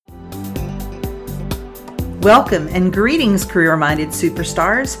Welcome and greetings, career-minded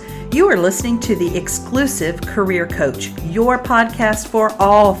superstars. You are listening to the exclusive Career Coach, your podcast for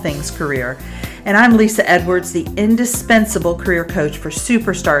all things career. And I'm Lisa Edwards, the indispensable career coach for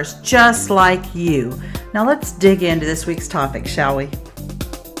superstars just like you. Now let's dig into this week's topic, shall we?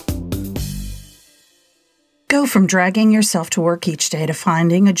 Go from dragging yourself to work each day to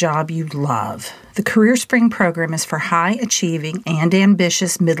finding a job you love. The Career Spring program is for high-achieving and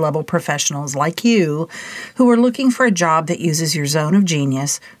ambitious mid-level professionals like you who are looking for a job that uses your zone of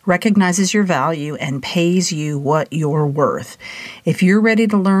genius, recognizes your value, and pays you what you're worth. If you're ready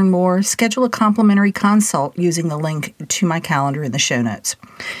to learn more, schedule a complimentary consult using the link to my calendar in the show notes.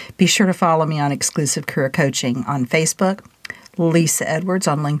 Be sure to follow me on Exclusive Career Coaching on Facebook, Lisa Edwards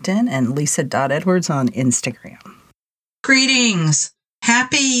on LinkedIn, and Lisa.Edwards on Instagram. Greetings.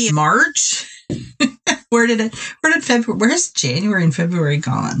 Happy March. Where's January and February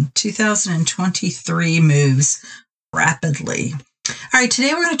gone? 2023 moves rapidly. All right,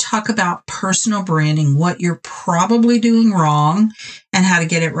 today we're going to talk about personal branding, what you're probably doing wrong, and how to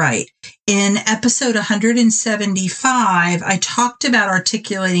get it right. In episode 175, I talked about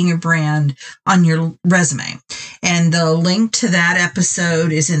articulating your brand on your resume. And the link to that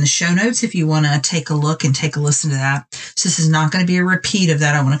episode is in the show notes if you want to take a look and take a listen to that. So this is not going to be a repeat of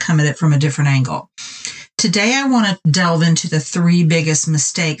that. I want to come at it from a different angle. Today, I want to delve into the three biggest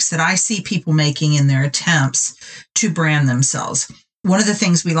mistakes that I see people making in their attempts to brand themselves. One of the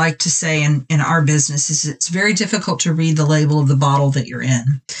things we like to say in our business is it's very difficult to read the label of the bottle that you're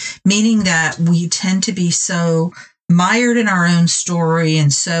in, meaning that we tend to be so mired in our own story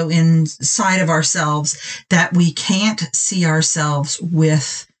and so inside of ourselves that we can't see ourselves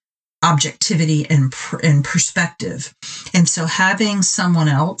with objectivity and perspective. And so having someone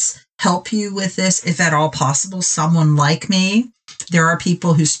else help you with this, if at all possible, someone like me, there are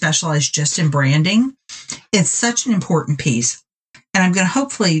people who specialize just in branding. It's such an important piece. And I'm going to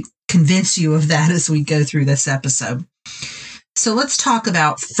hopefully convince you of that as we go through this episode. So let's talk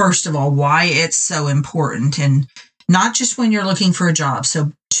about, first of all, why it's so important, and not just when you're looking for a job.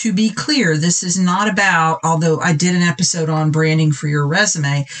 So to be clear, this is not about, although I did an episode on branding for your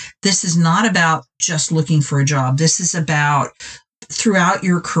resume, this is not about just looking for a job. This is about throughout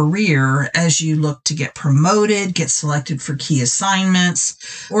your career as you look to get promoted, get selected for key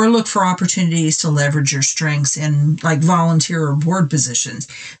assignments, or look for opportunities to leverage your strengths in like volunteer or board positions.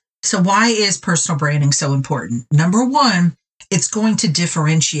 So why is personal branding so important? Number one, it's going to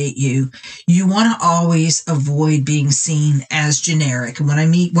differentiate you. You want to always avoid being seen as generic. And what I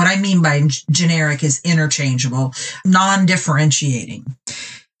mean by generic is interchangeable, non-differentiating.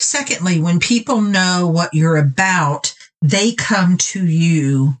 Secondly, when people know what you're about, they come to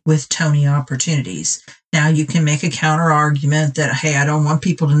you with Tony opportunities. Now, you can make a counter argument that, hey, I don't want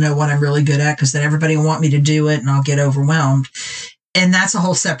people to know what I'm really good at because then everybody will want me to do it and I'll get overwhelmed. And that's a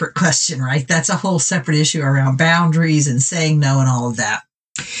whole separate question, right? That's a whole separate issue around boundaries and saying no and all of that.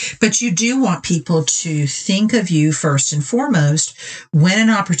 But you do want people to think of you first and foremost when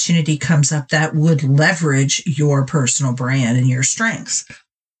an opportunity comes up that would leverage your personal brand and your strengths.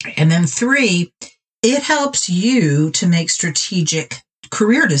 And then three, it helps you to make strategic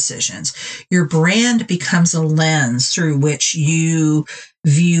career decisions. Your brand becomes a lens through which you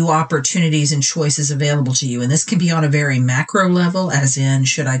view opportunities and choices available to you. And this can be on a very macro level, as in,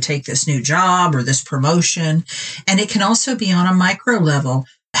 should I take this new job or this promotion? And it can also be on a micro level.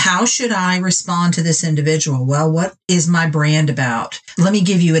 How should I respond to this individual? Well, what is my brand about? Let me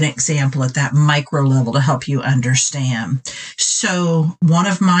give you an example at that micro level to help you understand. So one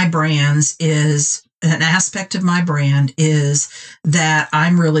of my brands is, an aspect of my brand is that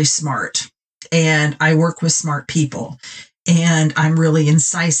I'm really smart and I work with smart people and I'm really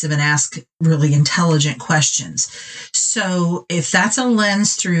incisive and ask really intelligent questions. So if that's a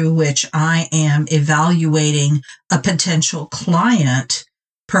lens through which I am evaluating a potential client,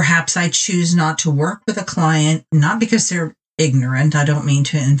 perhaps I choose not to work with a client, not because they're ignorant. I don't mean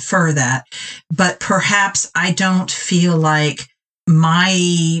to infer that, but perhaps I don't feel like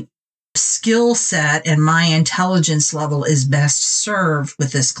my skill set and my intelligence level is best served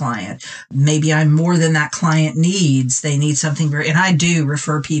with this client. Maybe I'm more than that client needs. They need something very, and I do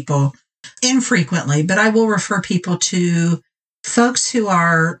refer people infrequently, but I will refer people to folks who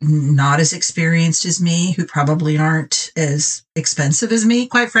are not as experienced as me, who probably aren't as expensive as me,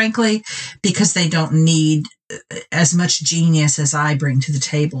 quite frankly, because they don't need as much genius as I bring to the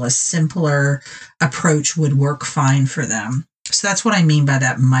table. A simpler approach would work fine for them. So that's what I mean by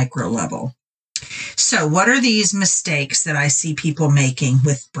that micro level. So what are these mistakes that I see people making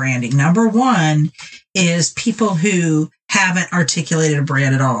with branding? Number one is people who haven't articulated a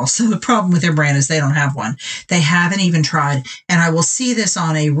brand at all. So the problem with their brand is they don't have one. They haven't even tried. And I will see this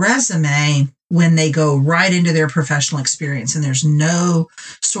on a resume when they go right into their professional experience and there's no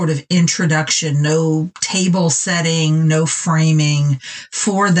sort of introduction, no table setting, no framing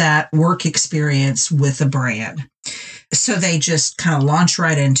for that work experience with a brand. So they just kind of launch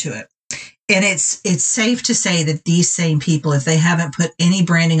right into it. And it's safe to say that these same people, if they haven't put any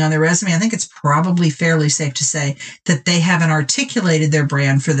branding on their resume, I think it's probably fairly safe to say that they haven't articulated their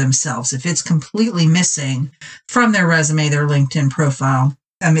brand for themselves. If it's completely missing from their resume, their LinkedIn profile,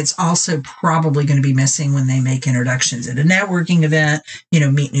 it's also probably going to be missing when they make introductions at a networking event,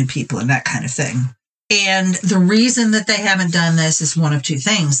 meet new people and that kind of thing. And the reason that they haven't done this is one of two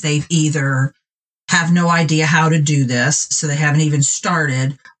things. They've either have no idea how to do this, so they haven't even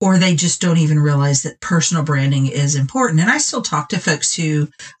started, or they just don't even realize that personal branding is important. And I still talk to folks who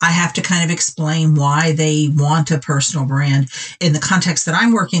I have to kind of explain why they want a personal brand. In the context that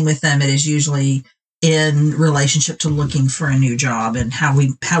I'm working with them, it is usually in relationship to looking for a new job and how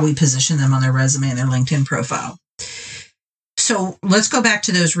we position them on their resume and their LinkedIn profile. So let's go back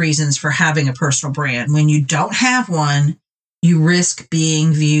to those reasons for having a personal brand. When you don't have one, you risk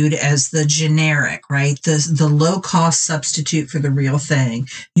being viewed as the generic, right? The low-cost substitute for the real thing.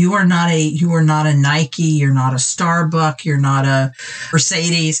 You are not a Nike, you're not a Starbucks, you're not a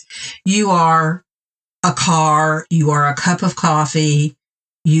Mercedes. You are a car, you are a cup of coffee,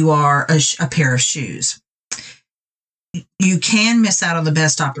 you are a pair of shoes. You can miss out on the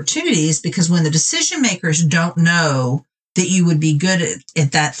best opportunities because when the decision makers don't know that you would be good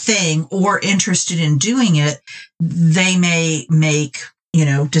at that thing or interested in doing it, they may make,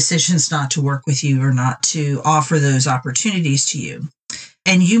 decisions not to work with you or not to offer those opportunities to you.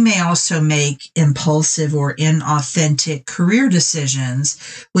 And you may also make impulsive or inauthentic career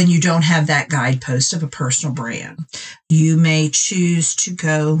decisions when you don't have that guidepost of a personal brand. You may choose to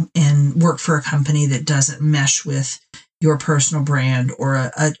go and work for a company that doesn't mesh with your personal brand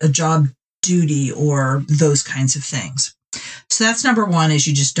or a job duty or those kinds of things. So that's number one, is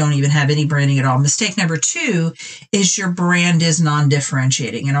you just don't even have any branding at all. Mistake number two is your brand is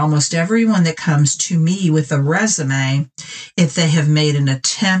non-differentiating. And almost everyone that comes to me with a resume, if they have made an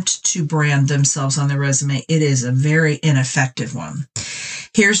attempt to brand themselves on their resume, it is a very ineffective one.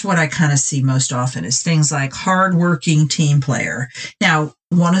 Here's what I kind of see most often is things like hardworking team player. Now,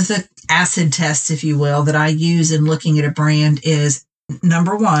 one of the acid tests, if you will, that I use in looking at a brand is,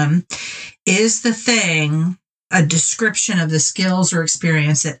 number one, is the thing a description of the skills or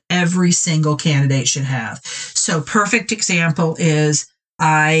experience that every single candidate should have. So perfect example is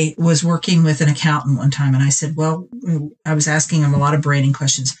I was working with an accountant one time and I said, I was asking him a lot of branding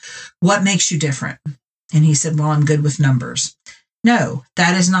questions. What makes you different? And he said, I'm good with numbers. No,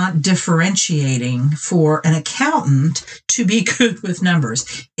 that is not differentiating for an accountant to be good with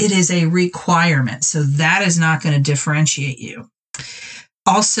numbers. It is a requirement. So that is not going to differentiate you.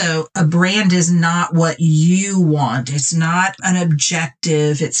 Also, a brand is not what you want. It's not an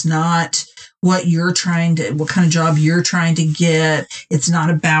objective. It's not what kind of job you're trying to get. It's not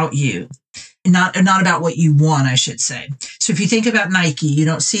about you. Not about what you want, I should say. So if you think about Nike, you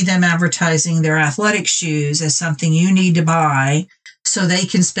don't see them advertising their athletic shoes as something you need to buy so they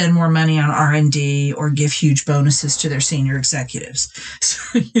can spend more money on R&D or give huge bonuses to their senior executives.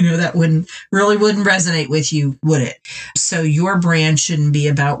 So, that wouldn't resonate with you, would it? So your brand shouldn't be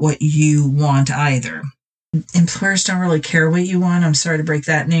about what you want either. Employers don't really care what you want. I'm sorry to break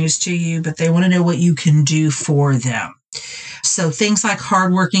that news to you, but they want to know what you can do for them. So things like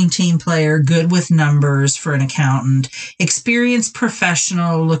hardworking team player, good with numbers for an accountant, experienced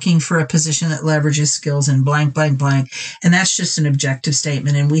professional looking for a position that leverages skills in blank, blank, blank. And that's just an objective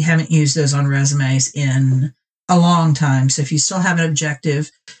statement. And we haven't used those on resumes in a long time. So if you still have an objective,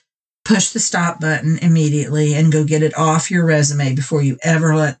 push the stop button immediately and go get it off your resume before you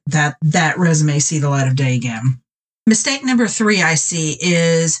ever let that resume see the light of day again. Mistake number 3 I see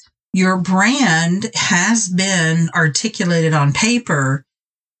is your brand has been articulated on paper,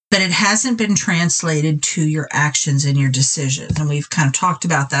 but it hasn't been translated to your actions and your decisions. And we've kind of talked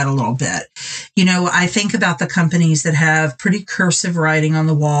about that a little bit. I think about the companies that have pretty cursive writing on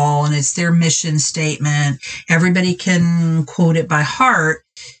the wall and it's their mission statement. Everybody can quote it by heart,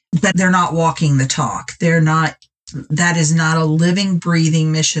 but they're not walking the talk. That is not a living,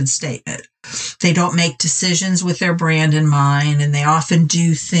 breathing mission statement. They don't make decisions with their brand in mind, and they often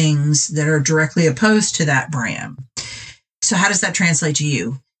do things that are directly opposed to that brand. So how does that translate to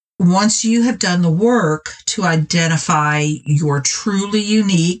you? Once you have done the work to identify your truly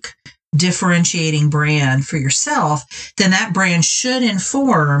unique, differentiating brand for yourself, then that brand should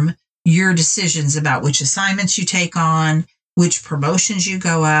inform your decisions about which assignments you take on, which promotions you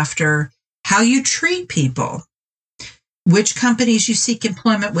go after, how you treat people, which companies you seek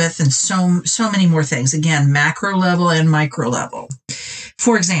employment with, and so many more things. Again, macro level and micro level.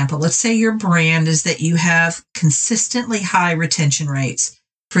 For example, let's say your brand is that you have consistently high retention rates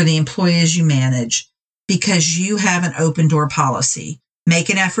for the employees you manage because you have an open door policy. Make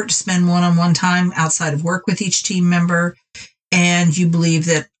an effort to spend one-on-one time outside of work with each team member, and you believe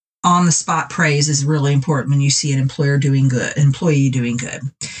that on-the-spot praise is really important when you see an employee doing good.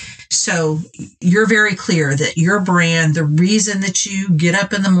 So you're very clear that your brand, the reason that you get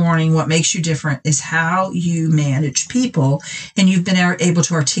up in the morning, what makes you different is how you manage people. And you've been able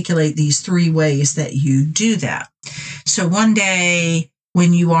to articulate these 3 ways that you do that. So one day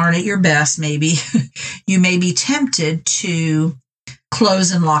when you aren't at your best, maybe you may be tempted to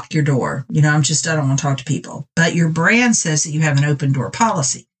close and lock your door. I don't want to talk to people. But your brand says that you have an open door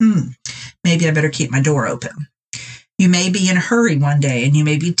policy. Maybe I better keep my door open. You may be in a hurry one day and you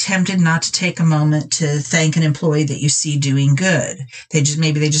may be tempted not to take a moment to thank an employee that you see doing good. They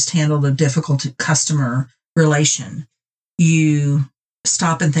just handled a difficult customer relation. You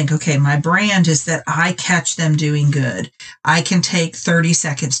stop and think, okay, my brand is that I catch them doing good. I can take 30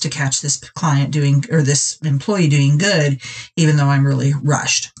 seconds to catch this this employee doing good, even though I'm really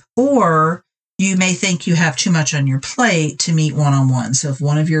rushed. Or you may think you have too much on your plate to meet one-on-one. So if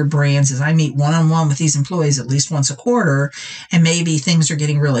one of your brands is I meet one-on-one with these employees at least once a quarter, and maybe things are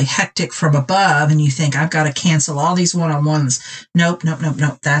getting really hectic from above and you think I've got to cancel all these one-on-ones. Nope.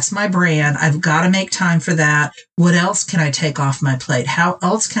 That's my brand. I've got to make time for that. What else can I take off my plate? How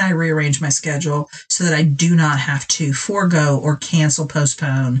else can I rearrange my schedule so that I do not have to forego or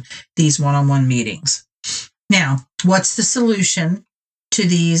postpone these one-on-one meetings? Now, what's the solution to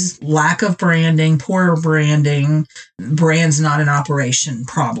these lack of branding, poor branding, brands not in operation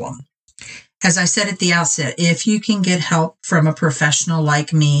problem? As I said at the outset, if you can get help from a professional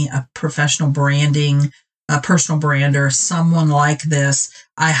like me, a professional branding, a personal brander, someone like this,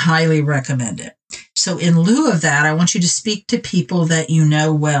 I highly recommend it. So in lieu of that, I want you to speak to people that you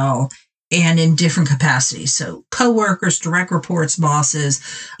know well and in different capacities. So coworkers, direct reports, bosses,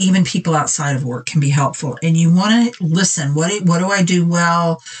 even people outside of work can be helpful. And you want to listen. What do I do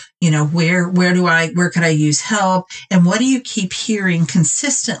well? Where could I use help? And what do you keep hearing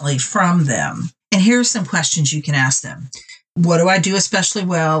consistently from them? And here are some questions you can ask them. What do I do especially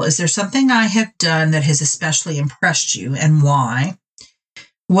well? Is there something I have done that has especially impressed you, and why?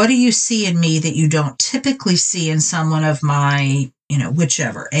 What do you see in me that you don't typically see in someone of my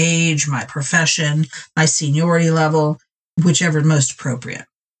whichever age, my profession, my seniority level, whichever most appropriate.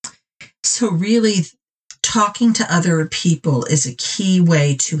 So really, talking to other people is a key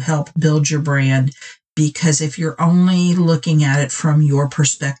way to help build your brand, because if you're only looking at it from your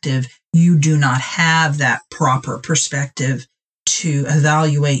perspective, you do not have that proper perspective to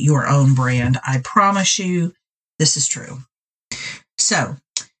evaluate your own brand. I promise you, this is true. So,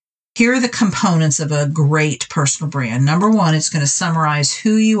 here are the components of a great personal brand. Number 1, it's going to summarize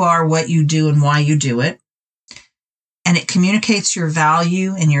who you are, what you do, and why you do it. And it communicates your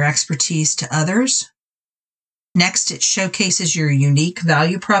value and your expertise to others. Next, it showcases your unique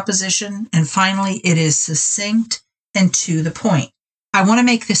value proposition. And finally, it is succinct and to the point. I want to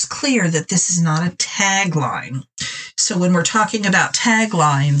make this clear that this is not a tagline. So when we're talking about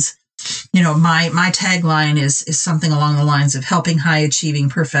taglines, my tagline is something along the lines of helping high achieving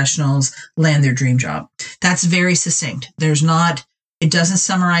professionals land their dream job. That's very succinct. It doesn't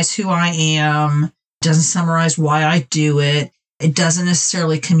summarize who I am. It doesn't summarize why I do it. It doesn't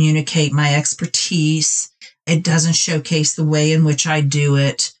necessarily communicate my expertise. It doesn't showcase the way in which I do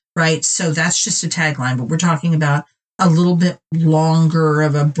it, right? So that's just a tagline, but we're talking about a little bit longer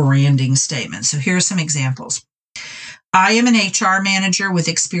of a branding statement. So here are some examples. I am an HR manager with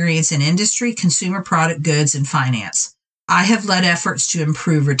experience in industry, consumer product goods, and finance. I have led efforts to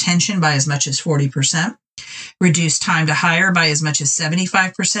improve retention by as much as 40%, reduce time to hire by as much as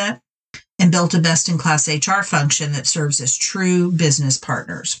 75%, and built a best-in-class HR function that serves as true business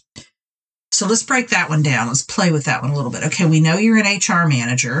partners. So let's break that one down. Let's play with that one a little bit. Okay, we know you're an HR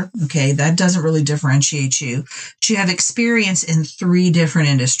manager. Okay, that doesn't really differentiate you. But you have experience in 3 different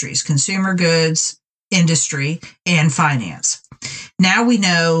industries: consumer goods, industry, and finance. Now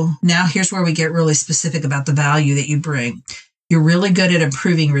here's where we get really specific about the value that you bring. You're really good at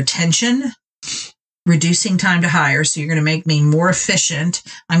improving retention, reducing time to hire. So you're going to make me more efficient.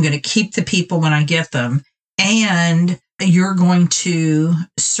 I'm going to keep the people when I get them. And you're going to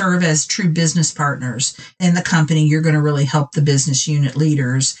serve as true business partners in the company. You're going to really help the business unit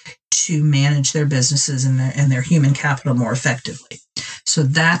leaders to manage their businesses and their human capital more effectively. So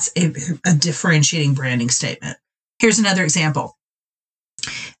that's a differentiating branding statement. Here's another example.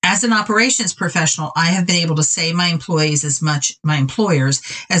 As an operations professional, I have been able to save my employers as much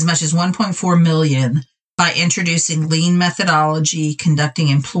as $1.4 million by introducing lean methodology, conducting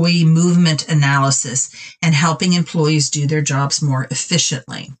employee movement analysis, and helping employees do their jobs more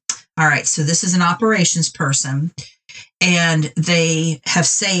efficiently. All right, so this is an operations person, and they have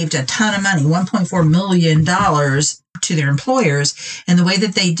saved a ton of money, $1.4 million to their employers. And the way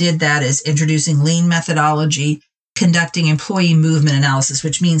that they did that is introducing lean methodology, conducting employee movement analysis,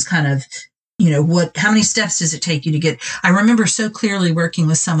 which means kind of, how many steps does it take you to get? I remember so clearly working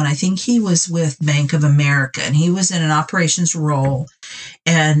with someone, I think he was with Bank of America, and he was in an operations role,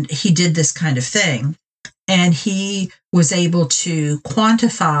 and he did this kind of thing. And he was able to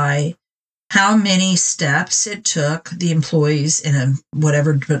quantify how many steps it took the employees in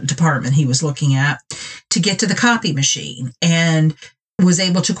whatever department he was looking at to get to the copy machine, and was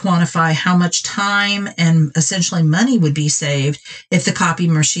able to quantify how much time and essentially money would be saved if the copy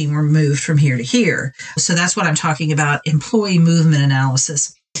machine were moved from here to here. So that's what I'm talking about, employee movement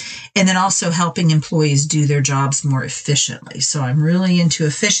analysis. And then also helping employees do their jobs more efficiently. So I'm really into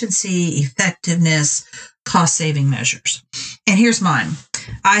efficiency, effectiveness, cost-saving measures. And here's mine.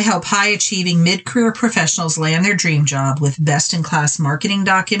 I help high-achieving mid-career professionals land their dream job with best-in-class marketing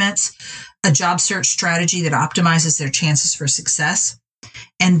documents, a job search strategy that optimizes their chances for success,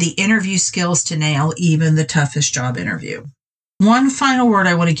 and the interview skills to nail even the toughest job interview. One final word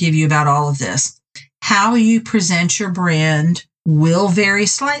I want to give you about all of this. How you present your brand will vary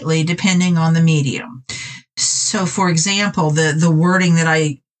slightly depending on the medium. So, for example, the wording that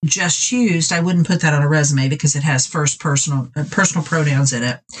I just used, I wouldn't put that on a resume because it has first personal pronouns in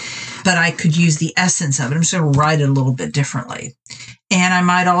it. But I could use the essence of it. I'm just going to write it a little bit differently. And I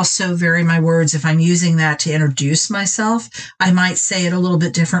might also vary my words. If I'm using that to introduce myself, I might say it a little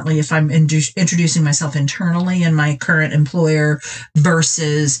bit differently if I'm introducing myself internally in my current employer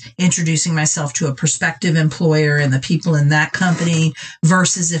versus introducing myself to a prospective employer and the people in that company,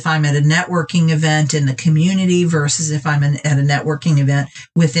 versus if I'm at a networking event in the community versus if I'm at a networking event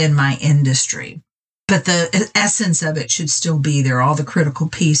within my industry. But the essence of it should still be there, all the critical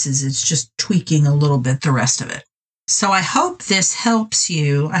pieces. It's just tweaking a little bit the rest of it. So I hope this helps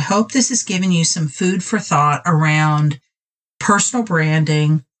you. I hope this has given you some food for thought around personal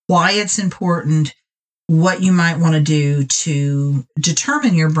branding, why it's important, what you might want to do to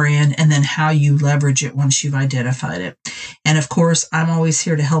determine your brand, and then how you leverage it once you've identified it. And of course, I'm always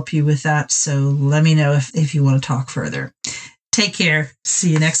here to help you with that. So let me know if you want to talk further. Take care.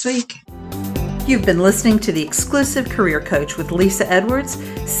 See you next week. You've been listening to The Exclusive Career Coach with Lisa Edwards,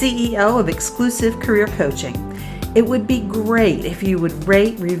 CEO of Exclusive Career Coaching. It would be great if you would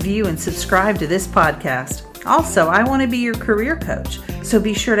rate, review, and subscribe to this podcast. Also, I want to be your career coach, so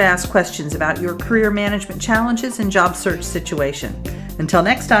be sure to ask questions about your career management challenges and job search situation. Until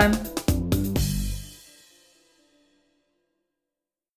next time.